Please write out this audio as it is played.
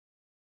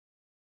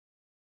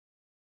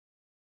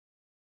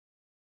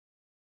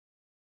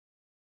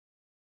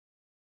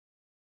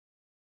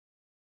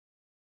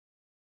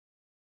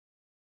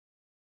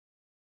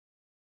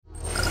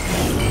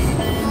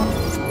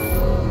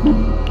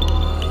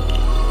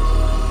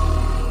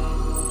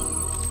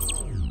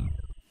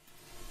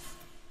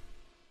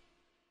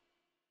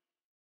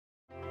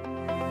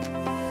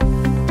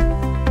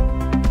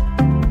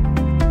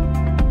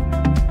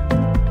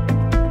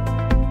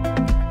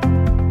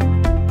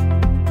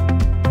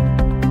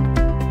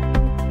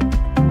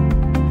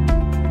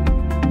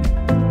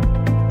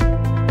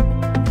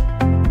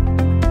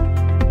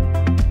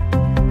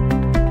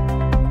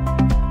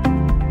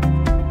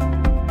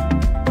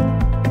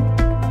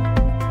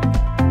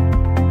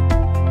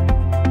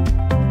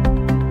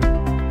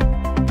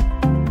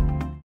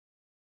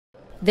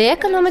The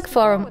Economic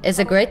Forum is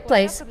a great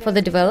place for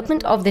the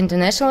development of the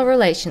international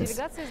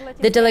relations.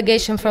 The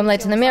delegation from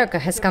Latin America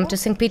has come to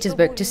St.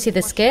 Petersburg to see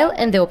the scale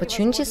and the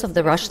opportunities of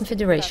the Russian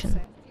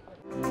Federation.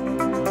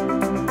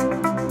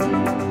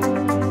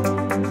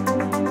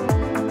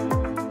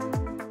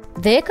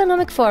 The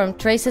Economic Forum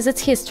traces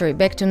its history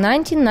back to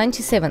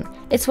 1997.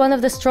 It's one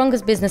of the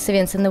strongest business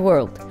events in the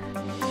world.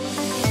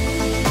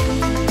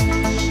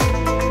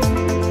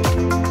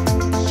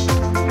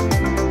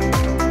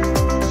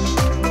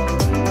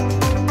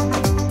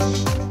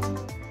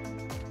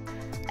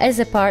 As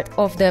a part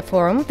of the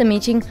forum, the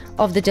meeting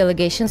of the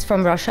delegations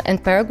from Russia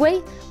and Paraguay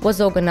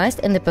was organized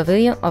in the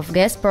pavilion of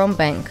Gazprom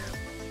Bank.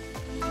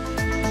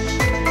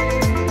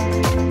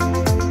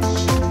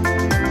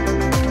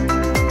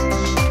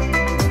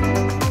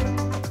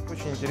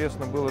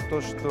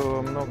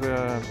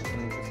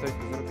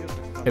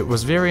 It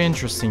was very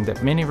interesting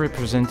that many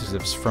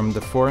representatives from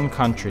the foreign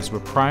countries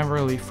were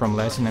primarily from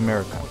Latin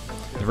America.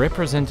 The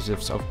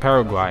representatives of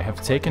Paraguay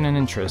have taken an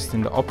interest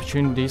in the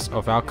opportunities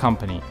of our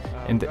company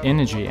in the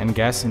energy and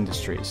gas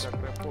industries.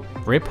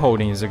 RIP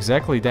Holding is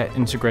exactly that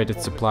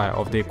integrated supplier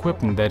of the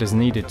equipment that is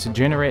needed to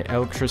generate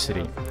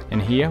electricity,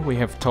 and here we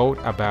have told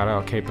about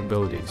our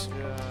capabilities.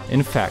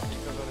 In fact,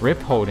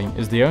 RIP Holding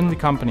is the only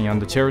company on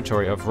the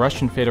territory of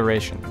Russian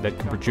Federation that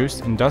can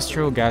produce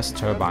industrial gas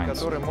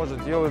turbines.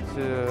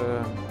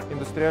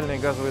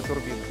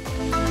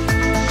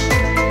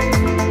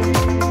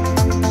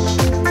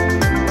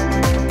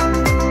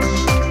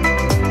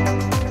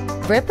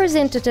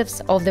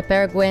 Representatives of the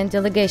Paraguayan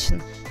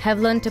delegation have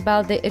learned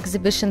about the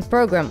exhibition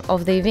program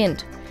of the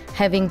event,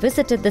 having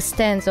visited the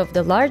stands of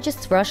the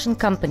largest Russian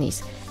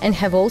companies, and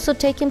have also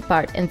taken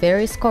part in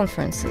various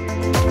conferences.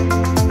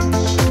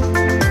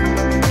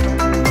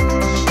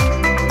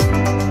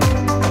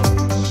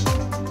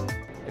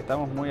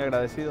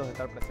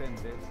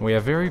 We are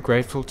very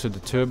grateful to the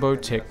Turbo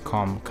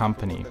Techcom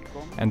company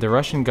and the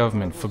Russian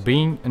government for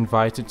being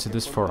invited to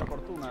this forum.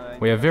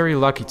 We are very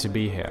lucky to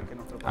be here.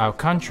 Our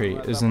country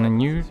is in a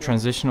new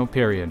transitional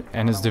period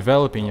and is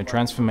developing a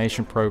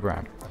transformation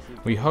program.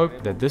 We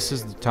hope that this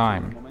is the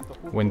time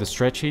when the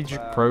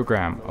strategic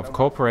program of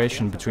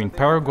cooperation between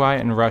Paraguay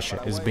and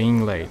Russia is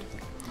being laid.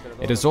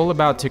 It is all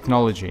about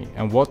technology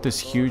and what this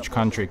huge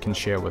country can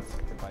share with.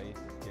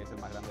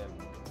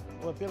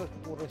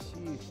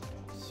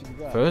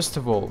 First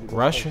of all,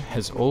 Russia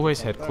has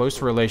always had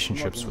close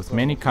relationships with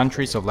many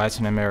countries of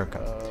Latin America.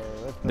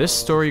 This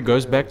story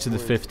goes back to the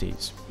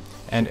 50s.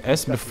 And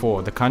as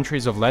before, the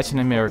countries of Latin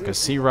America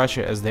see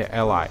Russia as their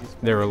ally,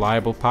 their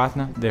reliable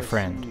partner, their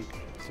friend.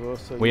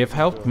 We have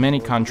helped many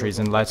countries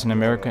in Latin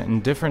America in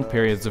different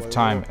periods of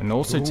time and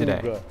also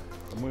today.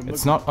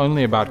 It's not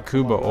only about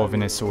Cuba or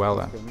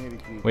Venezuela.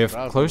 We have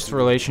close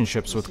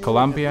relationships with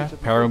Colombia,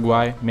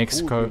 Paraguay,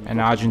 Mexico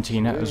and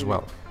Argentina as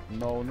well.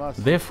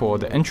 Therefore,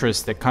 the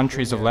interest that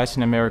countries of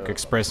Latin America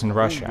express in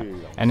Russia,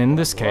 and in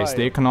this case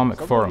the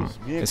Economic Forum,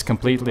 is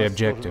completely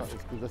objective.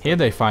 Here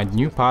they find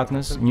new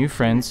partners, new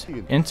friends,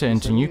 enter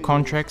into new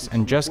contracts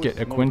and just get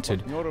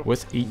acquainted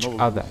with each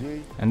other.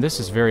 And this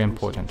is very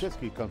important.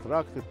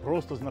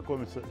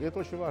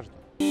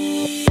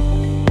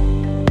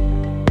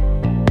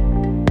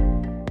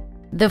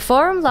 The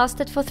forum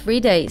lasted for 3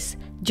 days.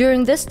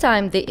 During this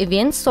time, the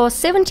event saw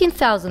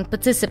 17,000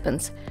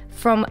 participants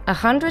from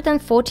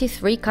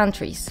 143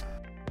 countries.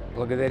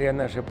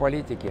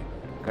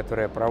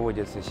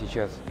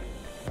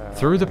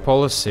 Through the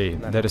policy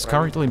that is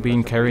currently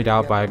being carried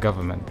out by our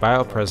government, by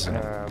our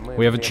president,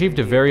 we have achieved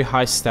a very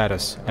high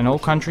status and all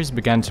countries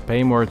began to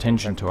pay more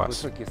attention to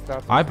us.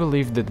 I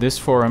believe that this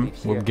forum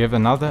will give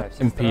another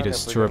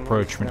impetus to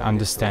approach and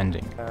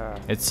understanding.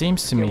 It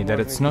seems to me that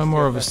it's no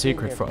more of a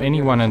secret for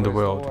anyone in the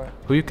world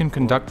who you can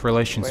conduct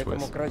relations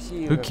with,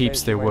 who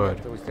keeps their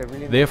word.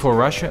 Therefore,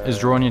 Russia is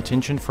drawing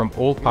attention from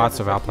all parts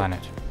of our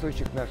planet.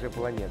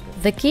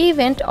 The key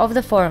event of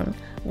the forum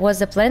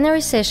was a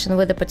plenary session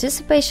with the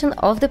participation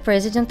of the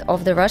President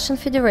of the Russian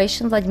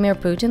Federation Vladimir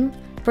Putin,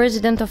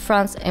 President of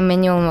France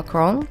Emmanuel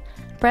Macron,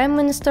 Prime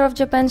Minister of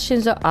Japan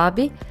Shinzo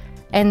Abe,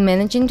 and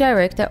Managing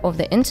Director of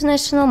the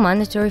International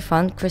Monetary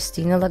Fund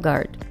Christine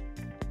Lagarde.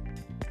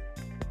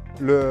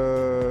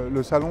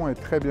 Le salon est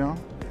très bien,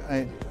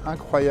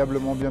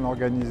 incroyablement bien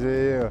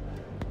organisé.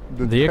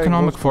 The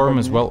Economic Forum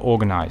is well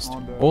organized.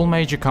 All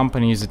major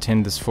companies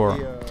attend this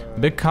forum.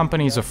 Big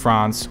companies of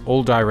France,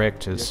 all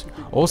directors,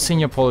 all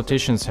senior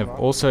politicians have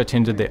also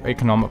attended the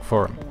Economic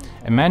Forum.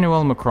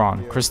 Emmanuel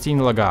Macron,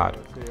 Christine Lagarde.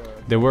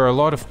 There were a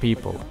lot of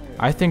people.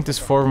 I think this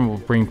forum will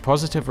bring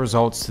positive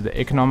results to the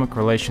economic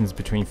relations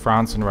between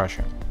France and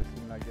Russia.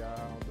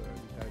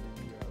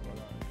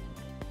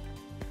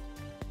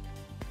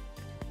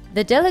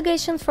 The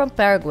delegation from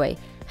Paraguay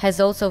has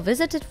also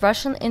visited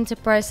Russian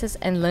enterprises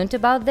and learned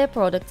about their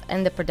products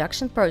and the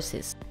production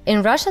process.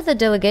 In Russia, the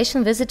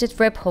delegation visited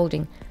RIP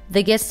Holding.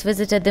 The guests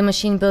visited the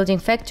machine-building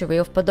factory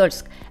of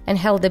Podolsk and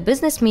held a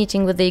business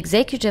meeting with the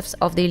executives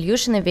of the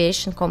Ilyushin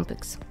Aviation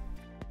Complex.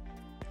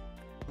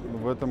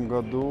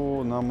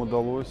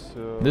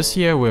 This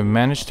year we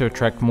managed to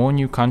attract more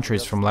new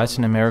countries from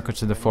Latin America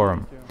to the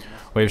forum.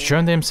 We have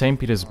shown them St.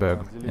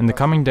 Petersburg. In the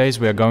coming days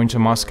we are going to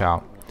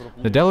Moscow.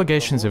 The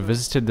delegations have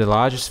visited the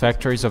largest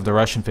factories of the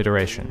Russian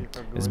Federation.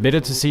 It's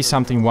better to see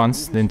something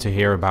once than to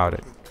hear about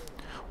it.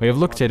 We have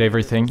looked at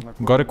everything,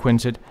 got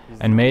acquainted,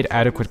 and made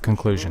adequate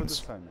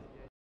conclusions.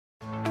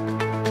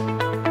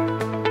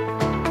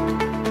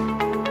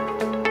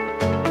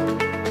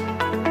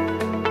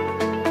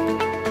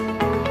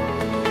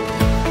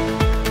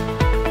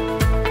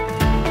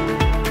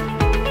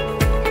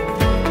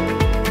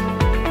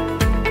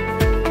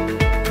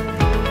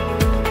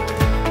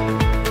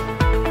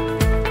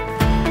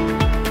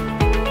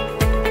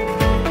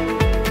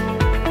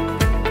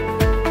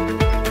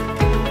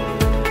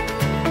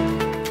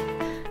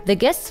 The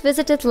guests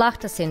visited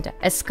Lachta Center,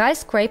 a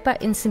skyscraper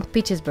in St.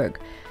 Petersburg.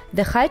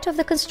 The height of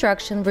the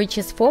construction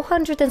reaches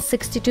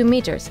 462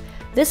 meters.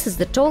 This is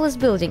the tallest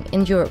building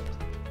in Europe.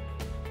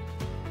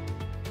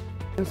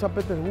 En San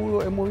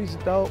Petersburgo hemos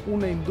visitado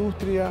una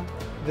industria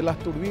de las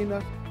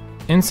turbinas.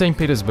 In St.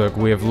 Petersburg,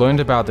 we have learned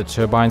about the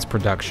turbines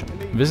production,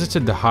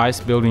 visited the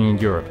highest building in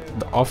Europe,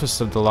 the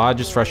office of the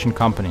largest Russian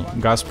company,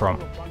 Gazprom.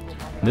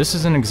 This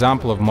is an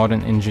example of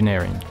modern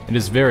engineering. It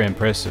is very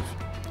impressive.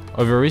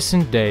 Over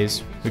recent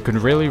days, we could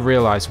really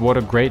realize what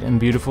a great and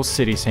beautiful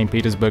city St.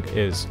 Petersburg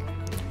is.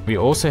 We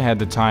also had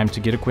the time to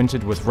get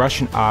acquainted with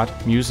Russian art,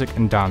 music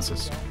and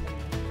dances.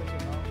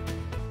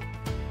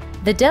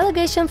 The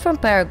delegation from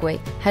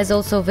Paraguay has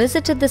also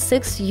visited the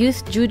 6th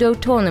Youth Judo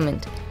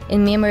Tournament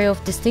in memory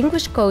of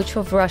distinguished coach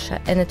of Russia,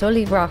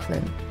 Anatoly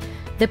Raflin.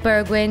 The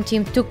Paraguayan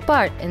team took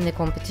part in the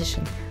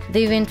competition.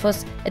 The event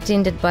was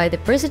attended by the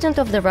President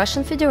of the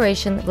Russian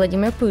Federation,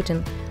 Vladimir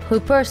Putin, who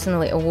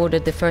personally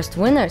awarded the first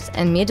winners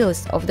and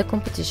medalists of the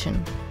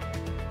competition.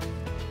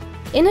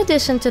 In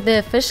addition to the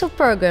official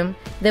program,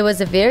 there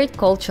was a varied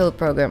cultural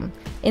program.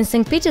 In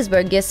St.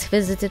 Petersburg, guests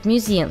visited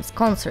museums,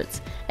 concerts.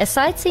 A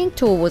sightseeing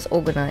tour was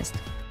organized.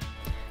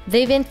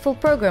 The eventful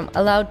program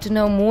allowed to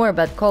know more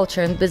about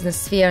culture and business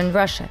sphere in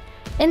Russia,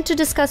 and to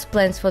discuss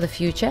plans for the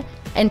future,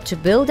 and to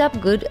build up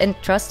good and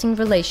trusting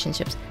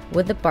relationships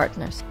with the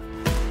partners.